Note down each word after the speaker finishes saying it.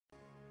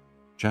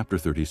Chapter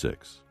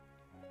 36.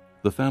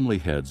 The family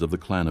heads of the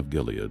clan of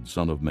Gilead,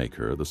 son of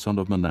Machir, the son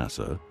of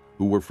Manasseh,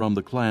 who were from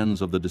the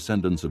clans of the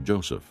descendants of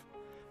Joseph,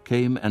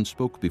 came and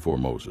spoke before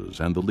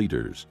Moses and the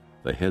leaders,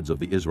 the heads of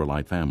the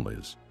Israelite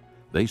families.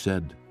 They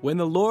said, "When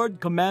the Lord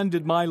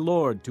commanded my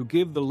Lord to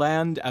give the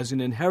land as an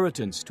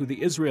inheritance to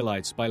the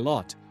Israelites by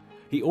lot,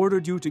 he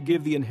ordered you to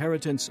give the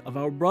inheritance of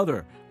our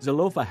brother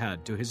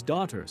Zelophehad to his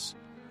daughters.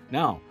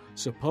 Now,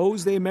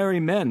 suppose they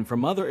marry men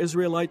from other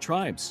Israelite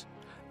tribes.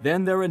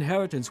 Then their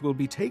inheritance will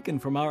be taken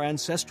from our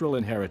ancestral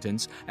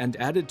inheritance and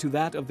added to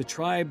that of the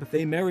tribe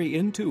they marry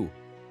into.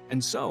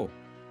 And so,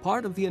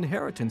 part of the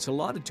inheritance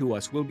allotted to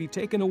us will be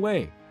taken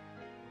away.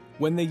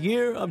 When the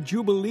year of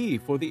Jubilee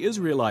for the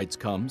Israelites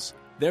comes,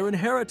 their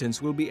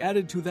inheritance will be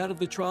added to that of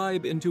the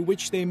tribe into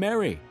which they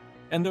marry,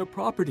 and their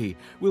property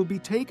will be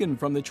taken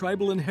from the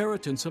tribal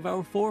inheritance of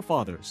our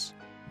forefathers."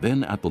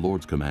 Then at the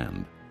Lord's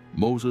command,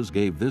 Moses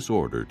gave this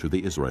order to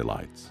the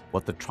Israelites.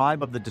 What the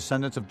tribe of the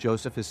descendants of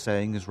Joseph is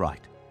saying is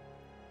right.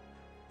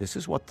 This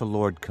is what the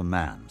Lord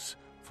commands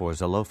for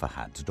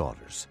Zelophehad's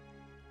daughters.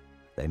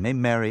 They may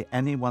marry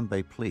anyone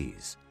they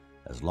please,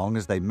 as long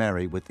as they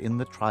marry within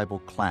the tribal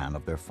clan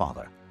of their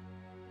father.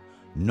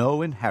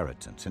 No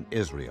inheritance in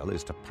Israel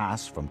is to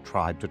pass from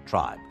tribe to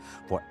tribe,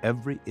 for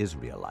every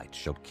Israelite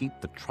shall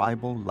keep the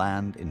tribal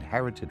land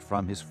inherited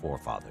from his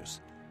forefathers.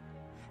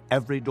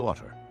 Every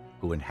daughter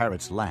who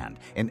inherits land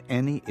in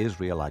any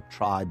Israelite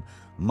tribe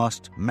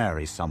must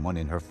marry someone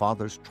in her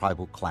father's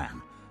tribal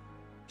clan,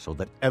 so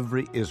that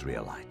every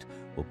Israelite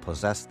will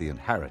possess the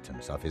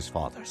inheritance of his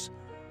fathers.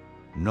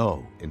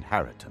 No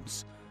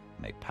inheritance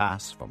may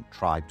pass from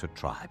tribe to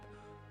tribe,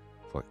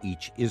 for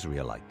each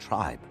Israelite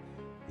tribe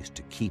is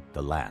to keep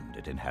the land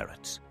it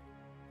inherits.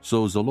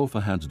 So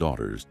Zelophehad's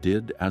daughters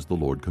did as the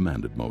Lord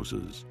commanded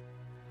Moses.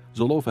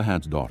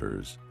 Zelophehad's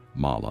daughters,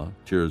 Mahlah,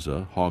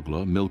 Tirzah,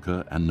 Hoglah,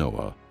 Milcah, and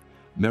Noah,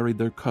 married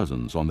their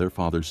cousins on their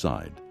father's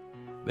side.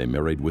 They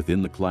married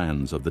within the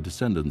clans of the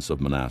descendants of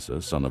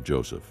Manasseh, son of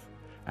Joseph,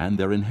 and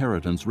their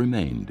inheritance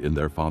remained in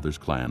their father's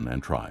clan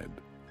and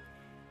tribe.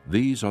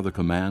 These are the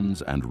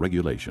commands and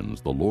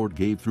regulations the Lord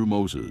gave through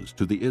Moses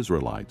to the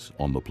Israelites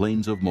on the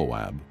plains of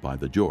Moab by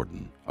the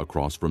Jordan,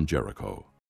 across from Jericho.